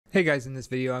Hey guys, in this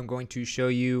video I'm going to show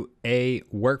you a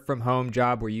work from home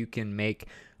job where you can make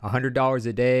 $100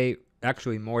 a day,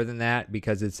 actually more than that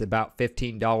because it's about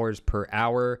 $15 per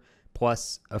hour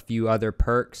plus a few other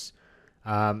perks,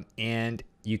 and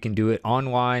you can do it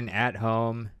online at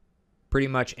home pretty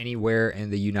much anywhere in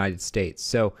the United States.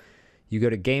 So you go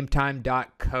to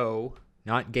gametime.co,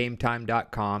 not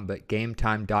gametime.com, but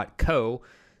gametime.co.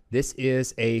 This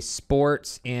is a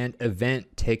sports and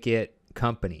event ticket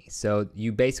company. So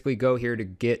you basically go here to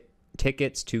get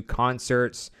tickets to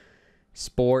concerts,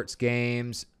 sports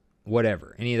games,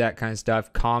 whatever, any of that kind of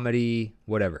stuff, comedy,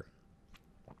 whatever.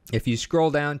 If you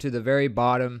scroll down to the very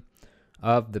bottom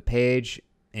of the page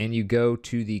and you go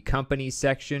to the company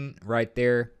section right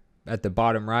there at the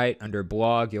bottom right under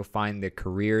blog, you'll find the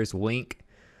careers link.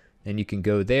 Then you can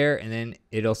go there and then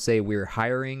it'll say we're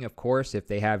hiring, of course, if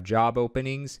they have job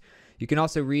openings. You can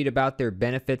also read about their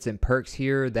benefits and perks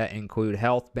here that include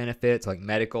health benefits like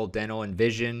medical, dental, and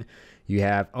vision. You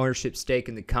have ownership stake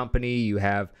in the company. You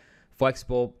have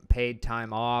flexible paid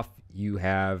time off. You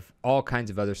have all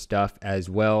kinds of other stuff as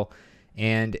well.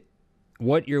 And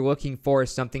what you're looking for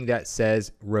is something that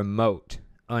says remote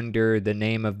under the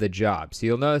name of the job. So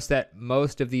you'll notice that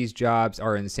most of these jobs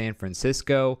are in San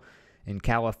Francisco, in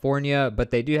California, but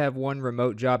they do have one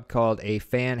remote job called a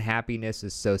fan happiness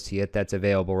associate that's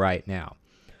available right now.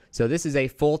 So this is a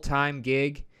full-time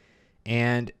gig,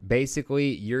 and basically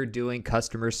you're doing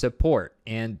customer support,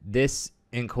 and this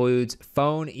includes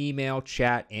phone, email,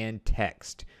 chat, and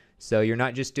text. So you're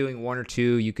not just doing one or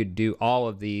two, you could do all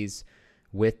of these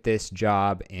with this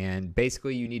job, and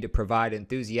basically you need to provide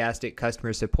enthusiastic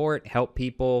customer support, help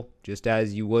people just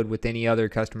as you would with any other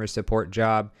customer support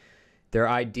job. Their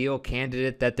ideal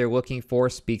candidate that they're looking for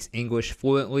speaks English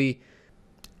fluently,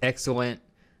 excellent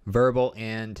verbal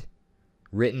and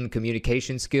written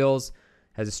communication skills,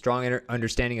 has a strong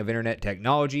understanding of internet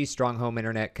technology, strong home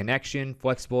internet connection,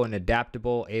 flexible and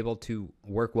adaptable, able to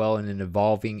work well in an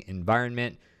evolving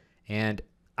environment, and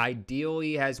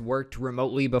ideally has worked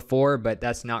remotely before, but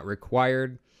that's not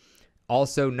required.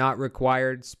 Also not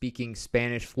required, speaking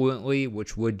Spanish fluently,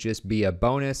 which would just be a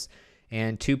bonus,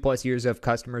 and 2+ years of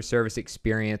customer service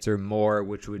experience or more,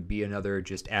 which would be another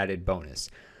just added bonus.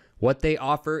 What they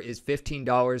offer is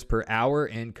 $15 per hour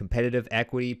in competitive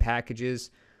equity packages,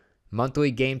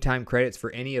 monthly game time credits for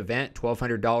any event,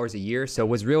 $1,200 a year. So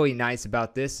what's really nice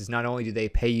about this is not only do they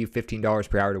pay you $15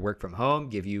 per hour to work from home,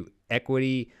 give you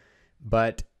equity,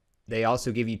 but they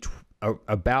also give you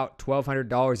about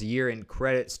 $1,200 a year in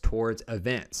credits towards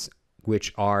events,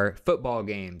 which are football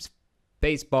games,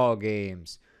 baseball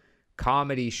games,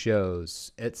 comedy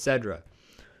shows, etc.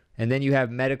 And then you have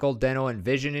medical, dental, and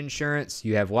vision insurance.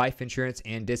 You have life insurance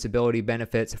and disability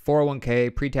benefits,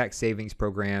 401k, pre-tax savings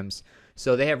programs.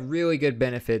 So they have really good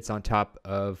benefits on top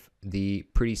of the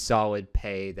pretty solid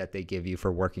pay that they give you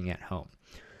for working at home.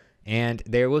 And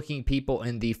they're looking people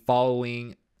in the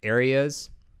following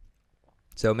areas.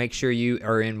 So make sure you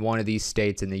are in one of these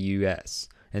states in the U.S.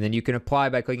 And then you can apply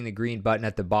by clicking the green button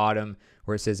at the bottom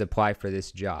where it says apply for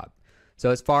this job. So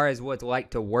as far as what it's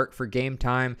like to work for Game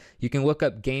Time, you can look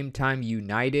up Game Time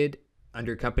United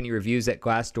under company reviews at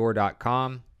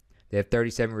glassdoor.com. They have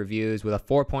 37 reviews with a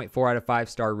 4.4 out of 5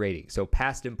 star rating. So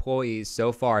past employees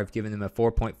so far have given them a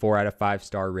 4.4 out of 5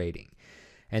 star rating.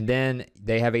 And then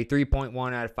they have a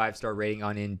 3.1 out of 5 star rating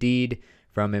on Indeed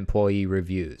from employee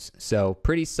reviews. So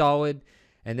pretty solid.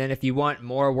 And then if you want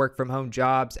more work from home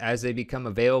jobs as they become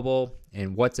available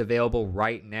and what's available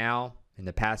right now in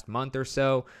the past month or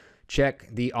so, check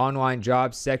the online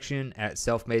jobs section at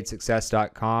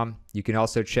selfmadesuccess.com. You can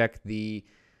also check the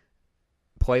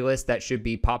playlist that should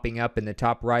be popping up in the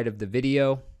top right of the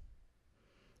video.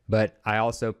 But I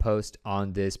also post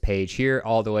on this page here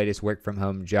all the latest work from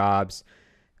home jobs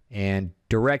and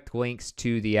direct links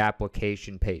to the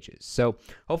application pages. So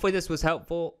hopefully this was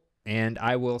helpful, and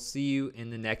I will see you in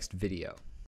the next video.